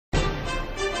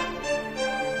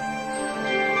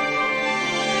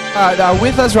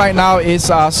With us right now is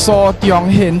Saw Tiong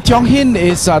Hin. Tiong Hin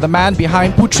is the man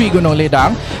behind Putri Gunung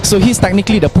Ledang. So he's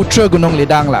technically the Putra Gunung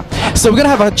Ledang lah. So we're gonna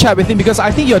have a chat with him because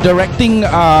I think you're directing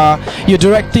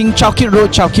Chowkit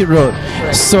Road.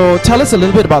 So tell us a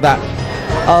little bit about that.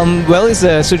 Well, it's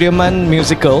a Sudirman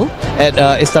musical at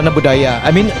Istana Budaya.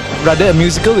 I mean, rather a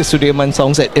musical with Sudirman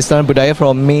songs at Istana Budaya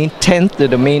from May 10th to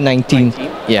the May 19th.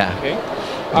 Yeah. Okay.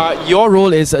 Your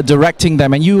role is directing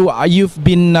them, and you've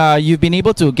been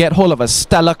able to get hold of a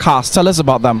stellar cast. Tell us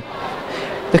about them.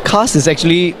 The cast is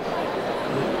actually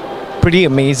pretty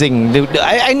amazing.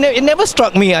 It never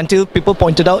struck me until people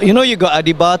pointed out. You know, you got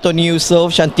Adiba, Tony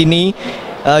Yusof, Shantini,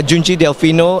 Junji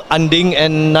Delfino, Anding,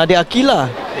 and Nadia Akila.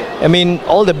 I mean,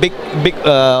 all the big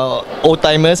old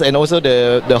timers and also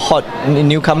the hot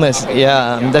newcomers.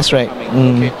 Yeah, that's right.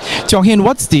 Okay. Tiong Hin,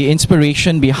 what's the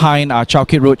inspiration behind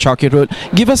Chowkit Road?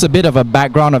 Give us a bit of a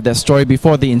background of that story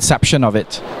before the inception of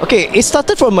it. Okay, it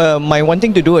started from my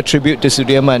wanting to do a tribute to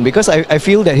Sudirman because I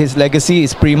feel that his legacy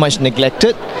is pretty much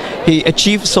neglected. He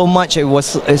achieved so much, it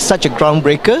was such a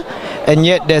groundbreaker, and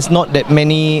yet there's not that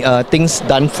many things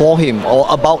done for him or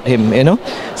about him, you know.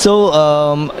 So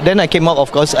then I came up,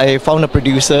 of course, I found a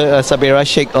producer, Sabira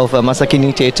Sheikh of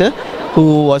Masakini Theatre,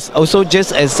 who was also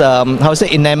just as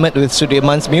enamored with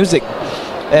Sudirman's music,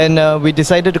 and we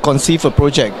decided to conceive a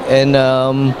project. And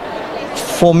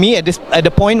for me, at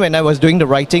the point when I was doing the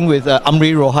writing with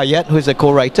Amri Rohayat, who is a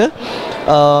co-writer,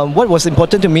 what was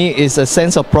important to me is a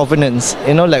sense of provenance,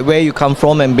 you know, like where you come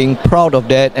from and being proud of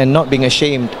that and not being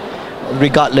ashamed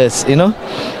regardless, you know.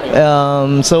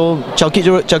 So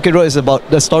Chowkit Road is about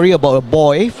the story about a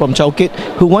boy from Chowkit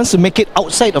who wants to make it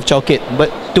outside of Chowkit, but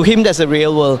to him that's a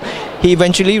real world. He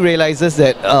eventually realizes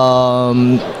that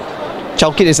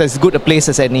Chowkit is as good a place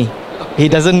as any. He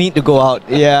doesn't need to go out.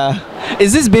 Yeah.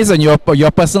 Is this based on your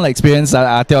personal experience,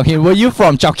 Tiong Hin? Were you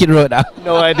from Chowkit Road?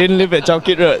 No, I didn't live at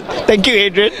Chowkit Road. Thank you,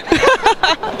 Adrian.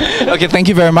 Okay, thank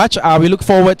you very much. We look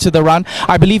forward to the run.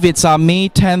 I believe it's May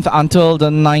 10th until the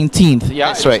 19th. Yeah,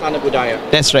 that's right.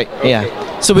 That's right. Okay.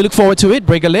 Yeah. So we look forward to it.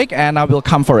 Break a leg, and I will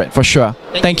come for it for sure.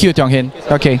 Thank you, Tiong Hin.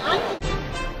 Okay.